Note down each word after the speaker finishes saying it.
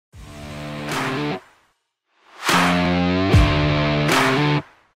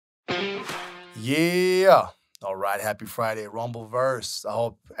Yeah. All right. Happy Friday, Rumbleverse. I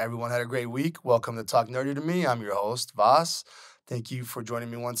hope everyone had a great week. Welcome to Talk Nerdy to Me. I'm your host, Vas. Thank you for joining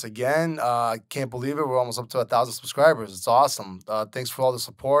me once again. I can't believe it. We're almost up to 1,000 subscribers. It's awesome. Thanks for all the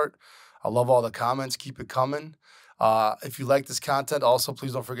support. I love all the comments. Keep it coming. If you like this content, also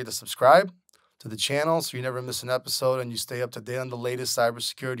please don't forget to subscribe to the channel so you never miss an episode and you stay up to date on the latest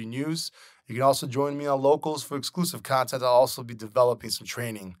cybersecurity news. You can also join me on Locals for exclusive content. I'll also be developing some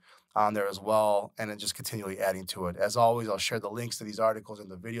training on there as well, and then just continually adding to it. As always, I'll share the links to these articles in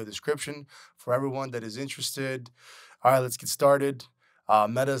the video description for everyone that is interested. All right, let's get started.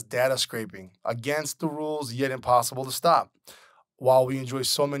 Meta's data scraping, against the rules, yet impossible to stop. While we enjoy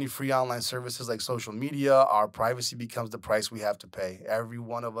so many free online services like social media, our privacy becomes the price we have to pay. Every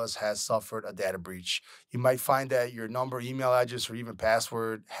one of us has suffered a data breach. You might find that your number, email address, or even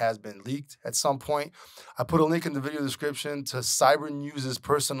password has been leaked at some point. I put a link in the video description to Cyber News's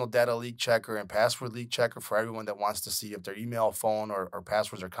personal data leak checker and password leak checker for everyone that wants to see if their email, phone, or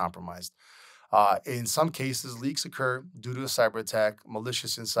passwords are compromised. In some cases, leaks occur due to a cyber attack,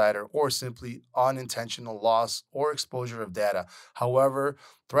 malicious insider, or simply unintentional loss or exposure of data. However,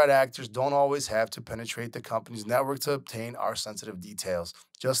 threat actors don't always have to penetrate the company's network to obtain our sensitive details.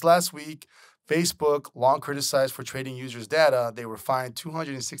 Just last week, Facebook, long criticized for trading users' data, they were fined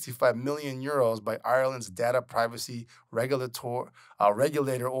 265 million euros by Ireland's data privacy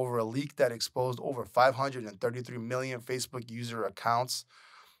regulator over a leak that exposed over 533 million Facebook user accounts.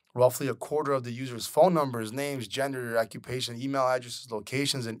 Roughly a quarter of the users' phone numbers, names, gender, occupation, email addresses,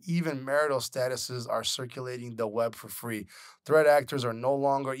 locations, and even marital statuses are circulating the web for free. Threat actors are no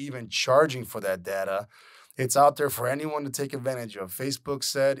longer even charging for that data. It's out there for anyone to take advantage of. Facebook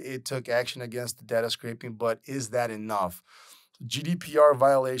said it took action against the data scraping, but is that enough? GDPR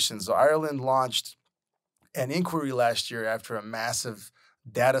violations. So Ireland launched an inquiry last year after a massive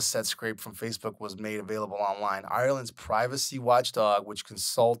data set scrape from Facebook was made available online. Ireland's privacy watchdog, which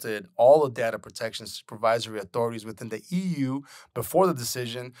consulted all the data protection supervisory authorities within the EU before the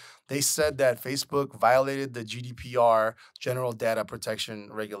decision, they said that Facebook violated the GDPR, General Data Protection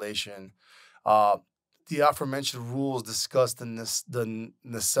Regulation. The aforementioned rules discuss the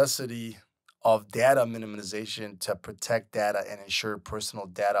necessity of data minimization to protect data and ensure personal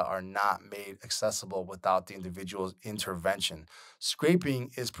data are not made accessible without the individual's intervention.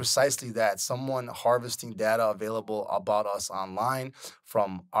 Scraping is precisely that, someone harvesting data available about us online,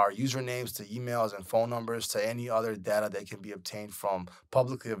 from our usernames to emails and phone numbers to any other data that can be obtained from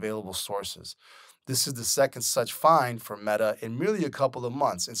publicly available sources. This is the second such fine for Meta in merely a couple of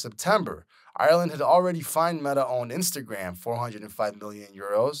months. In September, Ireland had already fined Meta-owned Instagram 405 million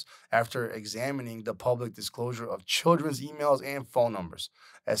euros after examining the public disclosure of children's emails and phone numbers.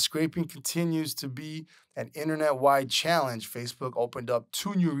 As scraping continues to be an internet-wide challenge, Facebook opened up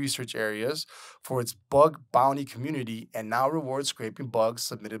 2 new research areas for its bug bounty community and now rewards scraping bugs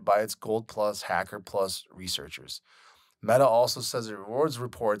submitted by its Gold Plus, Hacker Plus researchers. Meta also says it rewards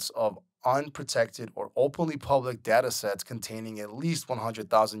reports of unprotected or openly public data sets containing at least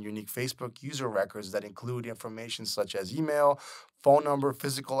 100,000 unique Facebook user records that include information such as email, phone number,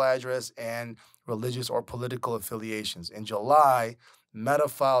 physical address, and religious or political affiliations. In July, Meta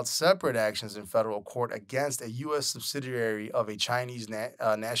filed separate actions in federal court against a U.S. subsidiary of a Chinese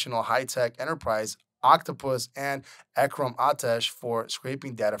national high-tech enterprise, Octopus, and Ekram Atesh, for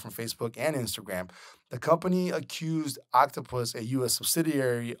scraping data from Facebook and Instagram. The company accused Octopus, a U.S.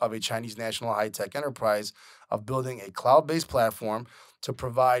 subsidiary of a Chinese national high-tech enterprise, of building a cloud-based platform to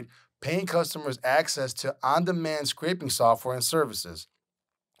provide paying customers access to on-demand scraping software and services.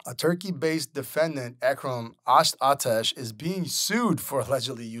 A Turkey-based defendant, Ekram Atesh, is being sued for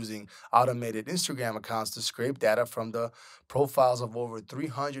allegedly using automated Instagram accounts to scrape data from the profiles of over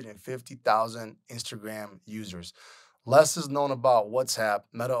 350,000 Instagram users. Less is known about WhatsApp,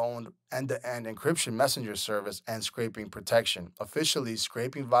 Meta-owned end-to-end encryption messenger service, and scraping protection. Officially,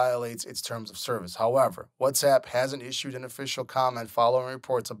 scraping violates its terms of service. However, WhatsApp hasn't issued an official comment following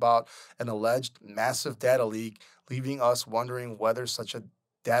reports about an alleged massive data leak, leaving us wondering whether such a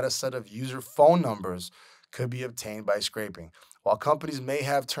data set of user phone numbers could be obtained by scraping. While companies may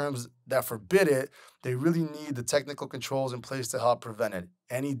have terms that forbid it, they really need the technical controls in place to help prevent it.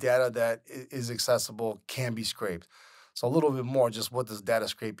 Any data that is accessible can be scraped. So a little bit more, just what does data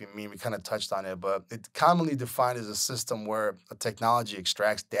scraping mean? We kind of touched on it, but it's commonly defined as a system where a technology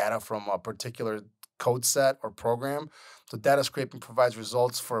extracts data from a particular code set or program. So data scraping provides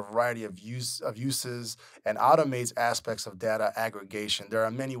results for a variety of uses and automates aspects of data aggregation. There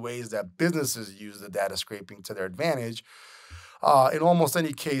are many ways that businesses use the data scraping to their advantage. In almost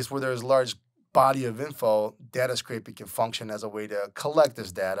any case where there's large body of info, data scraping can function as a way to collect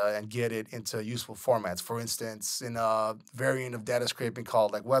this data and get it into useful formats. For instance, in a variant of data scraping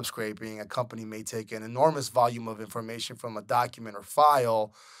called like web scraping, a company may take an enormous volume of information from a document or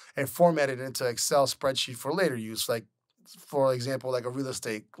file and format it into Excel spreadsheet for later use, like for example, like a real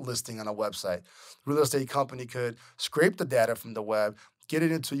estate listing on a website. Real estate company could scrape the data from the web, get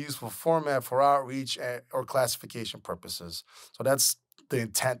it into a useful format for outreach or classification purposes. So that's the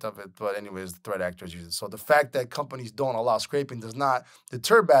intent of it. But anyways, the threat actors use it. So the fact that companies don't allow scraping does not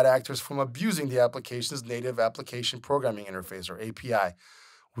deter bad actors from abusing the application's native application programming interface or API.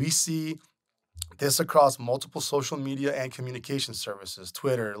 We see this across multiple social media and communication services,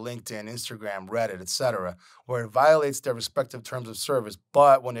 Twitter, LinkedIn, Instagram, Reddit, etc., where it violates their respective terms of service.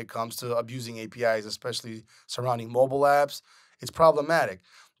 But when it comes to abusing APIs, especially surrounding mobile apps, it's problematic.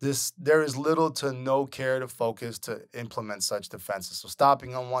 There is little to no care to focus to implement such defenses. So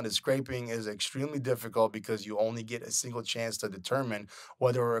stopping unwanted scraping is extremely difficult because you only get a single chance to determine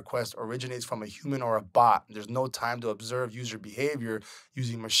whether a request originates from a human or a bot. There's no time to observe user behavior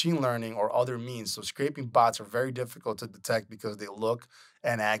using machine learning or other means. So scraping bots are very difficult to detect because they look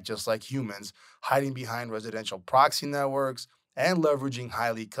and act just like humans, hiding behind residential proxy networks and leveraging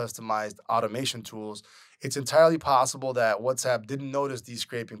highly customized automation tools. It's entirely possible that WhatsApp didn't notice these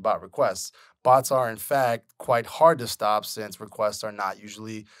scraping bot requests. Bots are, in fact, quite hard to stop since requests are not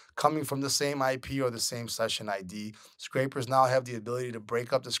usually coming from the same IP or the same session ID. Scrapers now have the ability to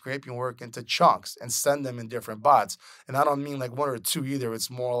break up the scraping work into chunks and send them in different bots. And I don't mean like one or two either. It's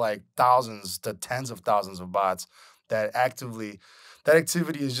more like thousands to tens of thousands of bots that actively that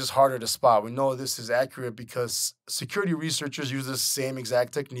activity is just harder to spot. We know this is accurate because security researchers use the same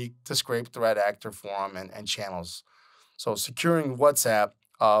exact technique to scrape threat actor forum and channels. So securing WhatsApp,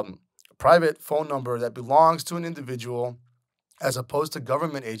 private phone number that belongs to an individual as opposed to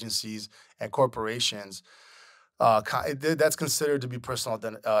government agencies and corporations, that's considered to be personal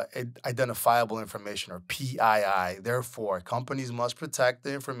identifiable information or PII. Therefore, companies must protect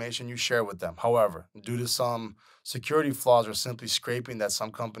the information you share with them. However, due to some security flaws or simply scraping that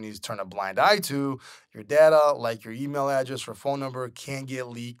some companies turn a blind eye to, your data, like your email address or phone number, can get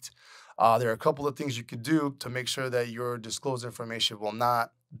leaked. There are a couple of things you can do to make sure that your disclosed information will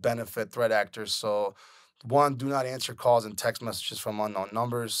not benefit threat actors. So, one, do not answer calls and text messages from unknown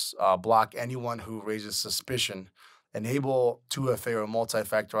numbers. Block anyone who raises suspicion. Enable 2FA or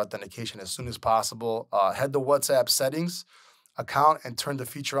multi-factor authentication as soon as possible. Head to WhatsApp settings account and turn the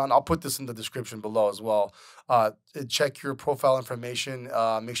feature on. I'll put this in the description below as well. Check your profile information.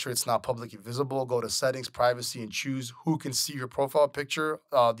 Make sure it's not publicly visible. Go to settings, privacy, and choose who can see your profile picture,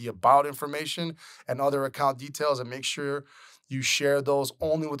 the about information, and other account details, and make sure you share those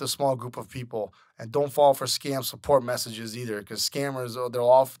only with a small group of people. And don't fall for scam support messages either, because scammers,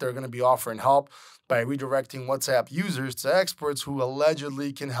 they're going to be offering help by redirecting WhatsApp users to experts who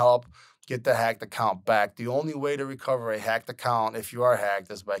allegedly can help get the hacked account back. The only way to recover a hacked account if you are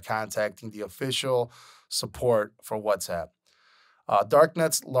hacked is by contacting the official support for WhatsApp.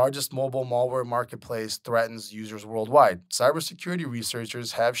 Darknet's largest mobile malware marketplace threatens users worldwide. Cybersecurity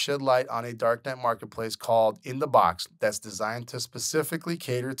researchers have shed light on a darknet marketplace called In the Box that's designed to specifically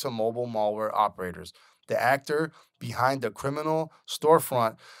cater to mobile malware operators. The actor behind the criminal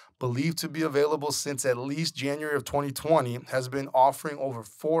storefront, believed to be available since at least January of 2020, has been offering over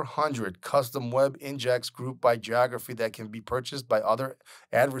 400 custom web injects grouped by geography that can be purchased by other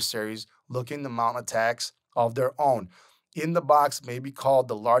adversaries looking to mount attacks of their own. In the Box may be called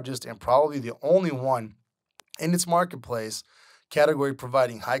the largest and probably the only one in its marketplace category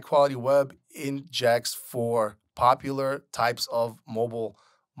providing high quality web injects for popular types of mobile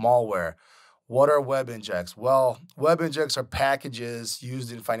malware. What are web injects? Well, web injects are packages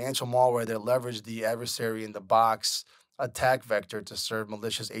used in financial malware that leverage the adversary in the box attack vector to serve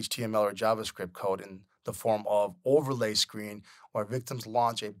malicious HTML or JavaScript code in the form of overlay screen where victims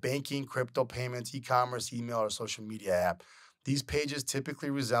launch a banking, crypto payments, e-commerce, email, or social media app. These pages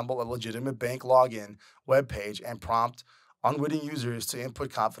typically resemble a legitimate bank login web page and prompt unwitting users to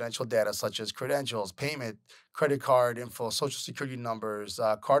input confidential data such as credentials, payment, credit card info, social security numbers,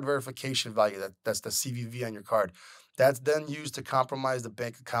 card verification value, that's the CVV on your card. That's then used to compromise the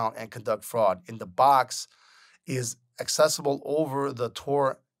bank account and conduct fraud. In the Box is accessible over the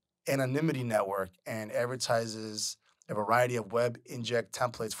Tor anonymity network and advertises a variety of web inject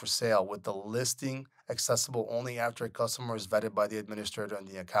templates for sale, with the listing accessible only after a customer is vetted by the administrator on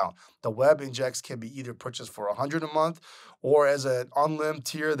the account. The web injects can be either purchased for $100 a month or as an unlimited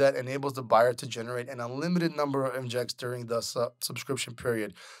tier that enables the buyer to generate an unlimited number of injects during the subscription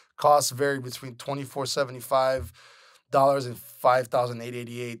period. Costs vary between $24.75 and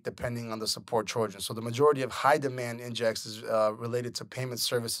 5,888 depending on the support Trojan. So the majority of high demand injects is related to payment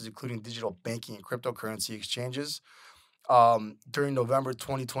services, including digital banking and cryptocurrency exchanges. During November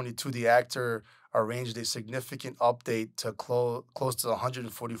 2022, the actor arranged a significant update to close to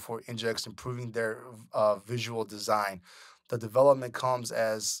 144 injects, improving their visual design. The development comes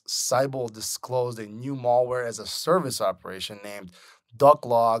as Cyble disclosed a new malware as a service operation named Duck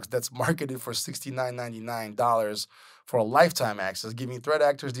Logs that's marketed for $69.99 for a lifetime access, giving threat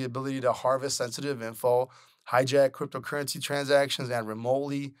actors the ability to harvest sensitive info, hijack cryptocurrency transactions, and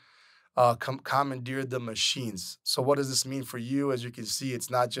remotely commandeered the machines. So, what does this mean for you? As you can see, it's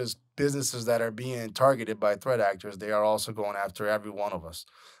not just businesses that are being targeted by threat actors, they are also going after every one of us.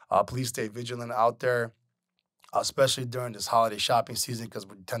 Please stay vigilant out there, especially during this holiday shopping season, because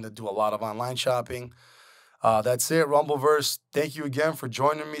we tend to do a lot of online shopping. That's it, Rumbleverse. Thank you again for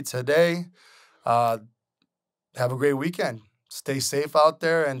joining me today. Uh, have a great weekend. Stay safe out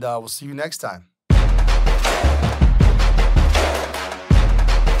there, and we'll see you next time.